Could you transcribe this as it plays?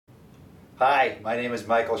Hi, my name is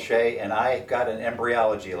Michael Shea, and I've got an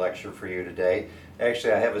embryology lecture for you today.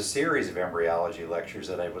 Actually, I have a series of embryology lectures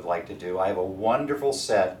that I would like to do. I have a wonderful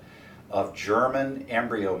set of German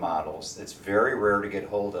embryo models that's very rare to get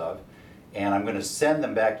hold of, and I'm going to send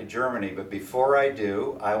them back to Germany, but before I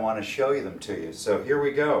do, I want to show you them to you. So here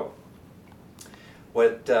we go.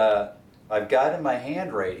 What I've got in my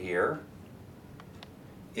hand right here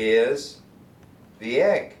is the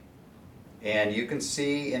egg. And you can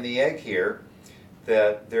see in the egg here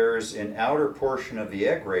that there's an outer portion of the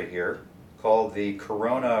egg right here called the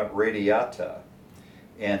corona radiata.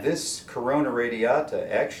 And this corona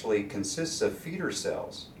radiata actually consists of feeder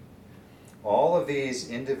cells. All of these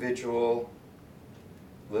individual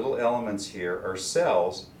little elements here are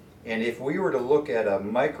cells, and if we were to look at a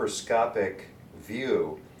microscopic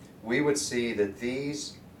view, we would see that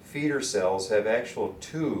these feeder cells have actual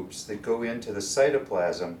tubes that go into the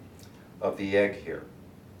cytoplasm of the egg here.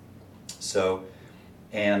 So,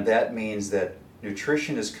 and that means that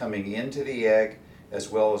nutrition is coming into the egg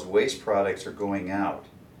as well as waste products are going out.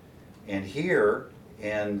 And here,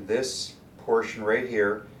 in this portion right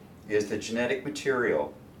here, is the genetic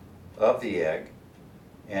material of the egg,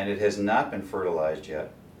 and it has not been fertilized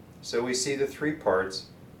yet. So we see the three parts: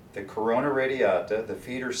 the corona radiata, the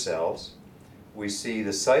feeder cells, we see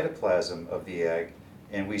the cytoplasm of the egg,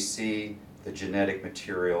 and we see the genetic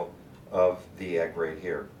material of the egg right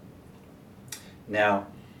here. Now,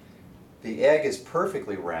 the egg is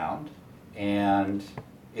perfectly round, and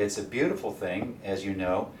it's a beautiful thing, as you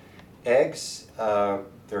know. Eggs,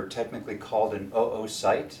 they're technically called an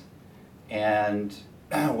oocyte, and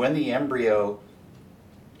when the embryo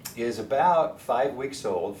is about 5 weeks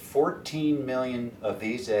old, 14 million of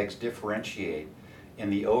these eggs differentiate in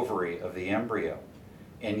the ovary of the embryo.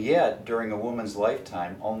 And yet, during a woman's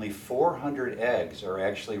lifetime, only 400 eggs are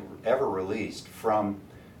actually ever released from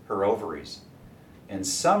her ovaries. And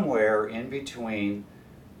somewhere in between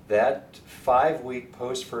that 5-week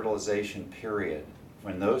post-fertilization period,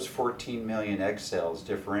 when those 14 million egg cells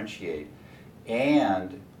differentiate,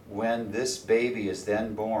 and when this baby is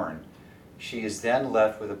then born, she is then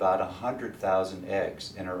left with about 100,000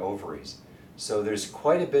 eggs in her ovaries. So there's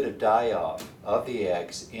quite a bit of die-off of the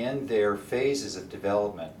eggs in their phases of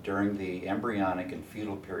development during the embryonic and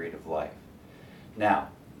fetal period of life. Now,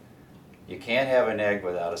 you can't have an egg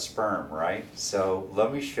without a sperm, right? So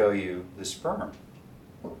let me show you the sperm.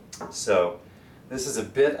 So this is a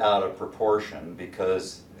bit out of proportion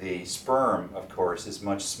because the sperm, of course, is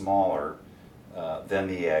much smaller than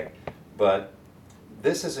the egg. But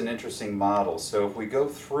this is an interesting model. So if we go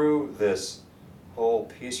through this whole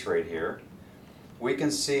piece right here, we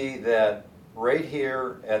can see that right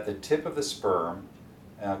here at the tip of the sperm,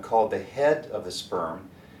 called the head of the sperm,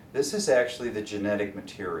 this is actually the genetic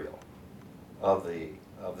material of the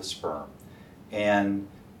sperm. And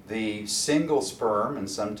the single sperm, and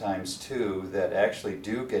sometimes two, that actually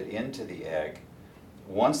do get into the egg,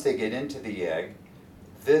 once they get into the egg,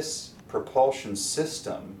 this propulsion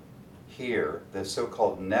system here, the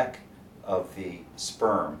so-called neck of the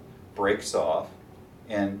sperm, breaks off.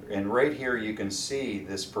 And right here you can see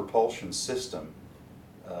this propulsion system.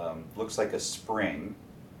 Looks like a spring.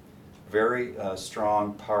 Very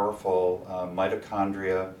strong, powerful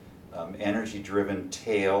mitochondria, energy-driven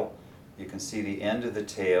tail. You can see the end of the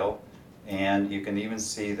tail, and you can even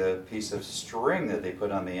see the piece of string that they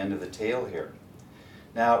put on the end of the tail here.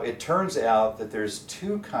 Now, it turns out that there's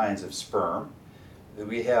two kinds of sperm.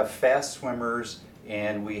 We have fast swimmers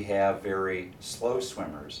and we have very slow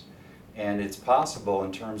swimmers. And it's possible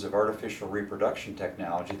in terms of artificial reproduction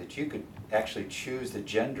technology that you could actually choose the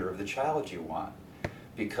gender of the child you want,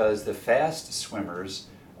 because the fast swimmers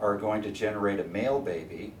are going to generate a male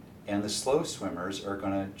baby and the slow swimmers are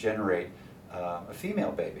going to generate a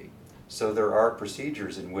female baby. So there are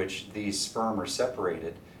procedures in which these sperm are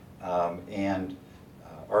separated and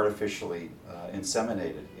artificially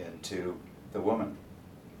inseminated into the woman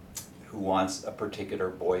who wants a particular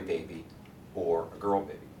boy baby or a girl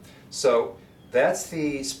baby. So that's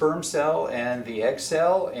the sperm cell and the egg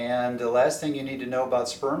cell, and the last thing you need to know about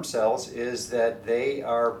sperm cells is that they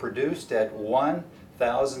are produced at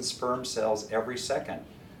 1,000 sperm cells every second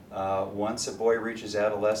once a boy reaches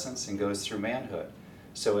adolescence and goes through manhood.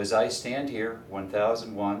 So as I stand here,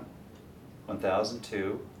 1001,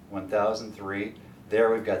 1002, 1003,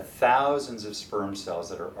 there we've got thousands of sperm cells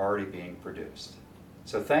that are already being produced.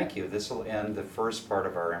 So thank you. This will end the first part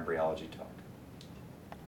of our embryology talk.